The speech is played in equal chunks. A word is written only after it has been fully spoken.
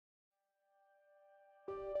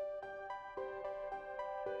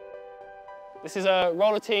This is a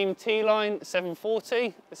Roller Team T-Line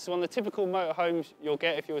 740. This is one of the typical motorhomes you'll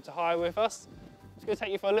get if you were to hire with us. I'm just going to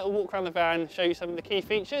take you for a little walk around the van, show you some of the key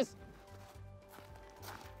features.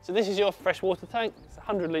 So this is your freshwater tank. It's a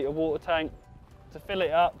 100-litre water tank. To fill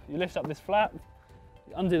it up, you lift up this flap,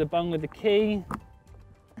 you undo the bung with the key,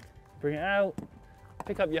 bring it out,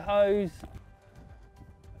 pick up your hose.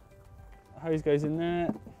 The hose goes in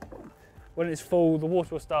there. When it's full, the water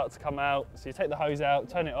will start to come out. So you take the hose out,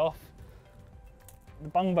 turn it off, the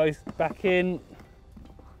bung goes back in,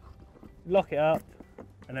 lock it up,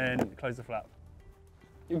 and then close the flap.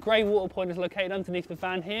 Your grey water point is located underneath the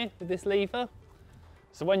van here with this lever.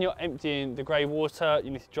 So when you're emptying the grey water, you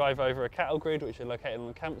need to drive over a cattle grid, which are located on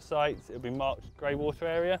the campsite. It'll be marked grey water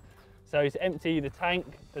area. So to empty the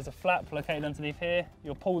tank, there's a flap located underneath here.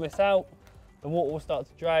 You'll pull this out, the water will start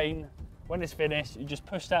to drain. When it's finished, you just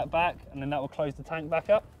push that back, and then that will close the tank back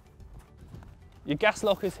up. Your gas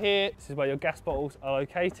lockers here, this is where your gas bottles are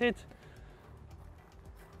located.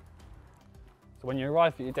 So when you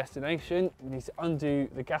arrive at your destination, you need to undo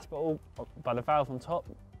the gas bottle by the valve on top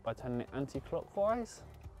by turning it anti-clockwise.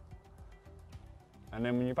 And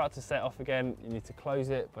then when you're about to set off again, you need to close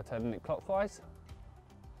it by turning it clockwise.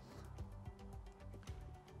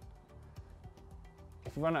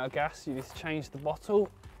 If you run out of gas, you need to change the bottle.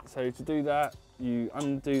 So to do that, you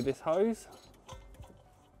undo this hose.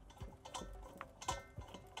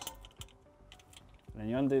 And then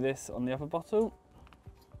you undo this on the other bottle.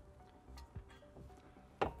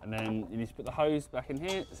 And then you need to put the hose back in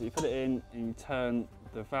here. So you put it in and you turn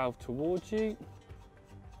the valve towards you.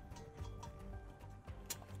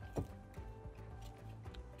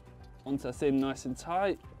 Once that's in nice and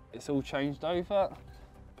tight, it's all changed over.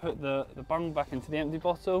 Put the bung back into the empty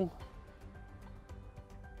bottle.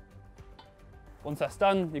 Once that's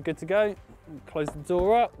done, you're good to go. Close the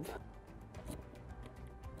door up.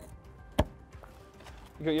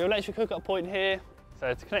 You've got your electric hookup point here.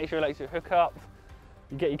 So to connect your electric hookup,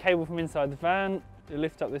 you get your cable from inside the van, you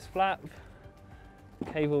lift up this flap,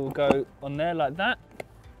 the cable will go on there like that.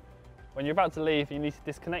 When you're about to leave, you need to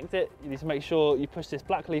disconnect it. You need to make sure you push this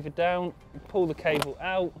black lever down, you pull the cable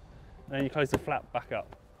out, and then you close the flap back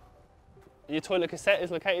up. Your toilet cassette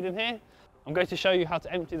is located in here. I'm going to show you how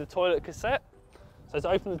to empty the toilet cassette. So to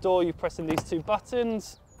open the door, you press in these two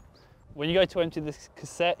buttons. When you go to empty this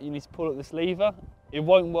cassette, you need to pull up this lever. It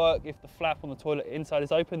won't work if the flap on the toilet inside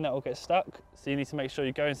is open, that will get stuck. So you need to make sure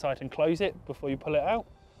you go inside and close it before you pull it out.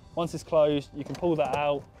 Once it's closed, you can pull that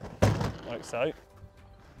out, like so.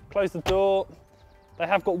 Close the door. They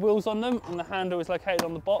have got wheels on them and the handle is located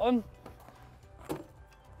on the bottom.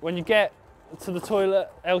 When you get to the toilet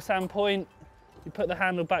L-SAN point, you put the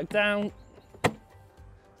handle back down.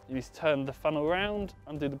 You need to turn the funnel around,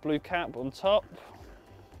 undo the blue cap on top.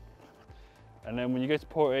 And then when you go to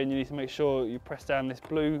pour it in, you need to make sure you press down this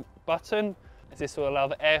blue button, as this will allow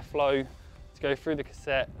the airflow to go through the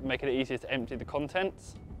cassette and make it easier to empty the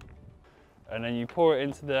contents. And then you pour it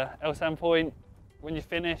into the L-SAN point. When you're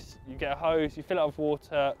finished, you get a hose, you fill it up with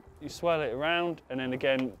water, you swirl it around, and then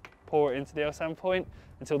again, pour it into the L-SAN point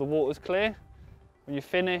until the water's clear. When you're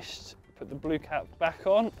finished, put the blue cap back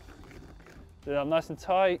on, do that nice and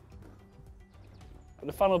tight, put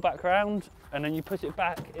the funnel back round, and then you put it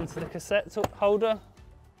back into the cassette holder.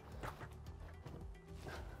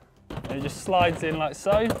 And it just slides in like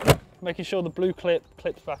so, making sure the blue clip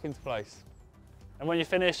clips back into place. And when you're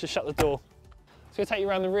finished, just shut the door. So I'm going to take you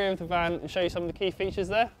around the rear of the van and show you some of the key features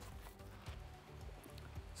there.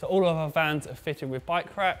 So all of our vans are fitted with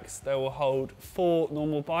bike racks. They will hold 4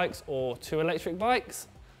 normal bikes or 2 electric bikes.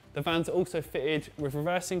 The vans are also fitted with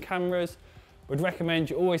reversing cameras. We'd recommend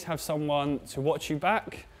you always have someone to watch you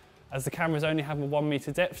back, as the cameras only have a 1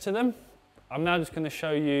 metre depth to them. I'm now just going to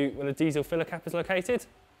show you where the diesel filler cap is located.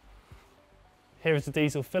 Here is the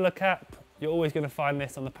diesel filler cap. You're always going to find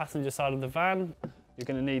this on the passenger side of the van. You're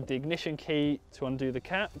going to need the ignition key to undo the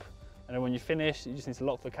cap, and then when you finish, you just need to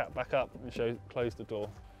lock the cap back up and close the door.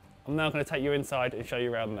 I'm now going to take you inside and show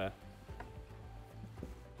you around there.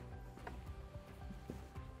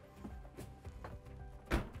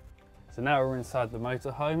 So now we're inside the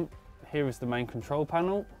motorhome. Here is the main control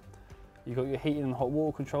panel. You've got your heating and hot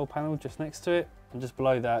water control panel just next to it, and just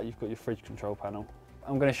below that you've got your fridge control panel.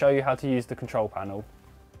 I'm going to show you how to use the control panel.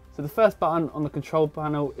 So the first button on the control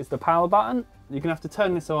panel is the power button. You're going to have to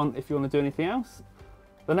turn this on if you want to do anything else.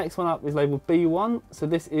 The next one up is labelled B1, so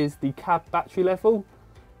this is the cab battery level.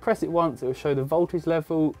 Press it once, it will show the voltage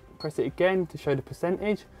level. Press it again to show the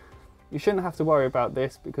percentage. You shouldn't have to worry about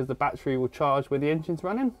this because the battery will charge when the engine's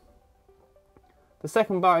running. The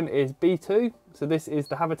second button is B2, so this is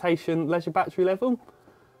the habitation leisure battery level.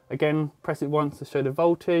 Again, press it once to show the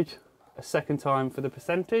voltage. a second time for the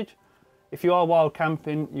percentage. If you are wild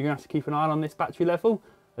camping, you're gonna have to keep an eye on this battery level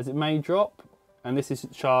as it may drop, and this is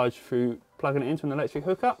charged through plugging it into an electric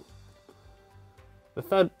hookup. The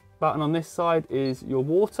third button on this side is your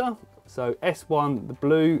water. So S1, the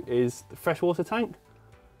blue, is the freshwater tank.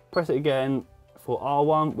 Press it again for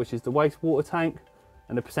R1, which is the wastewater tank,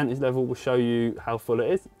 and the percentage level will show you how full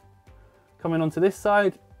it is. Coming onto this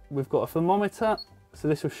side, we've got a thermometer, so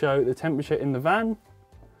this will show the temperature in the van.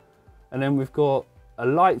 And then we've got a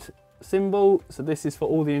light symbol, so this is for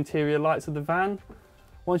all the interior lights of the van.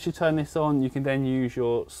 Once you turn this on, you can then use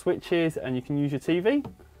your switches and you can use your TV.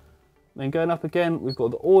 Then going up again, we've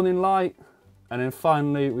got the awning light, and then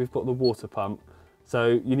finally we've got the water pump.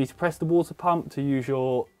 So you need to press the water pump to use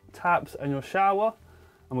your taps and your shower,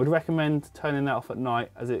 and would recommend turning that off at night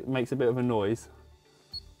as it makes a bit of a noise.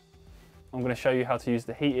 I'm going to show you how to use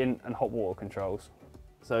the heating and hot water controls.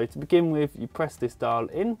 So to begin with, you press this dial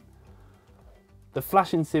in. The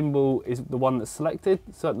flashing symbol is the one that's selected.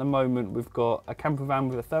 So at the moment we've got a camper van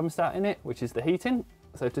with a thermostat in it, which is the heating.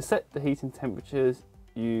 So to set the heating temperatures,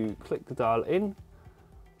 you click the dial in,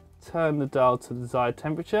 turn the dial to the desired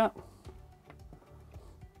temperature.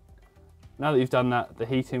 Now that you've done that, the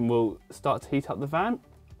heating will start to heat up the van.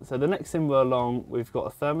 So the next symbol along, we've got a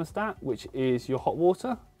thermostat, which is your hot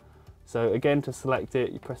water. So again, to select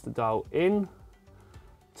it, you press the dial in,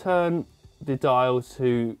 turn the dial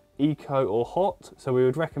to eco or hot. So we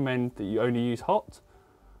would recommend that you only use hot.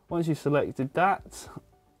 Once you've selected that,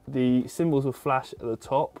 the symbols will flash at the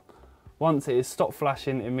top. Once it is stopped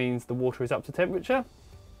flashing, it means the water is up to temperature.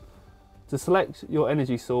 To select your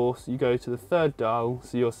energy source, you go to the third dial,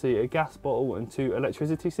 so you'll see a gas bottle and 2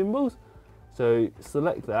 electricity symbols. So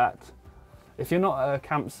select that. If you're not at a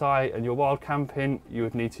campsite and you're wild camping, you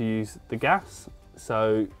would need to use the gas.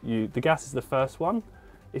 So the gas is the first one.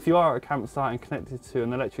 If you are at a campsite and connected to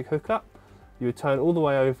an electric hookup, you would turn all the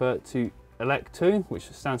way over to Elect 2,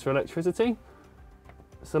 which stands for electricity.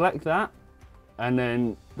 Select that, and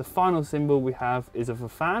then the final symbol we have is of a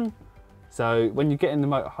fan. So when you get in the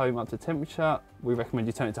motorhome up to temperature, we recommend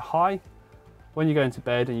you turn it to high. When you go into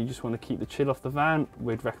bed and you just want to keep the chill off the van,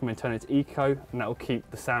 we'd recommend turning it to eco, and that will keep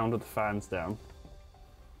the sound of the fans down.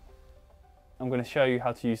 I'm going to show you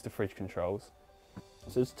how to use the fridge controls.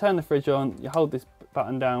 So to turn the fridge on, you hold this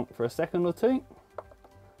button down for a second or two.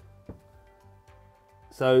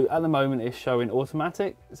 So at the moment it's showing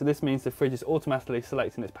automatic, so this means the fridge is automatically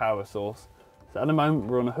selecting its power source. So at the moment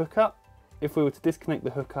we're on a hookup. If we were to disconnect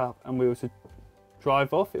the hookup and we were to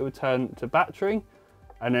drive off, it would turn to battery.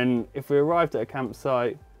 And then if we arrived at a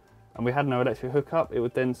campsite and we had no electric hookup, it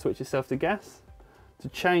would then switch itself to gas. To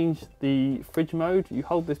change the fridge mode, you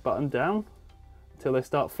hold this button down until they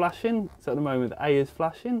start flashing. So at the moment the A is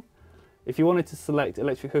flashing. If you wanted to select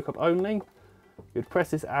electric hookup only, you'd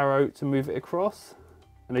press this arrow to move it across.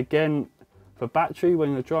 And again for battery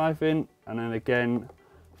when you're driving, and then again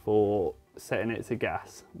for setting it to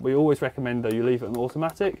gas. We always recommend though you leave it on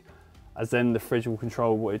automatic, as then the fridge will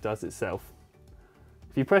control what it does itself.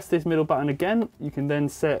 If you press this middle button again, you can then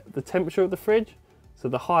set the temperature of the fridge. So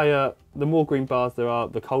the more green bars there are,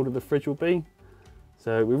 the colder the fridge will be.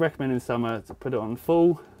 So we recommend in summer to put it on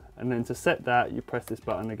full, and then to set that, you press this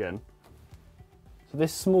button again. So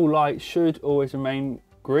this small light should always remain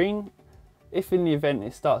green. If in the event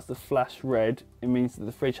it starts to flash red, it means that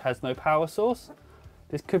the fridge has no power source.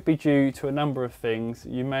 This could be due to a number of things.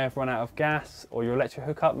 You may have run out of gas, or your electric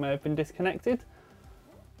hookup may have been disconnected.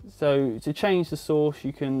 So to change the source,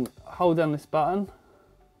 you can hold down this button.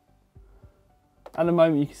 At the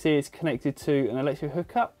moment you can see it's connected to an electric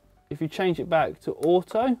hookup. If you change it back to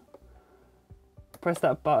auto, press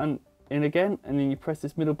that button in again, and then you press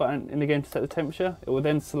this middle button in again to set the temperature. It will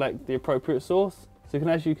then select the appropriate source. So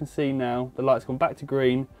as you can see now, the light's gone back to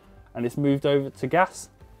green and it's moved over to gas.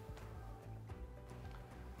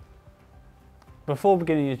 Before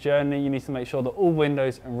beginning your journey, you need to make sure that all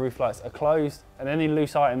windows and roof lights are closed and any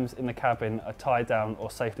loose items in the cabin are tied down or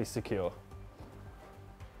safely secure.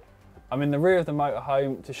 I'm in the rear of the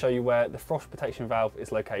motorhome to show you where the frost protection valve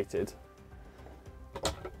is located.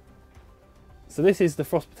 So this is the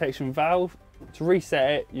frost protection valve. To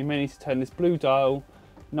reset it, you may need to turn this blue dial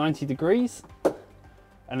 90 degrees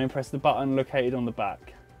and then press the button located on the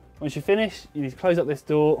back. Once you're finished, you need to close up this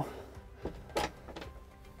door.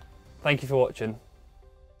 Thank you for watching.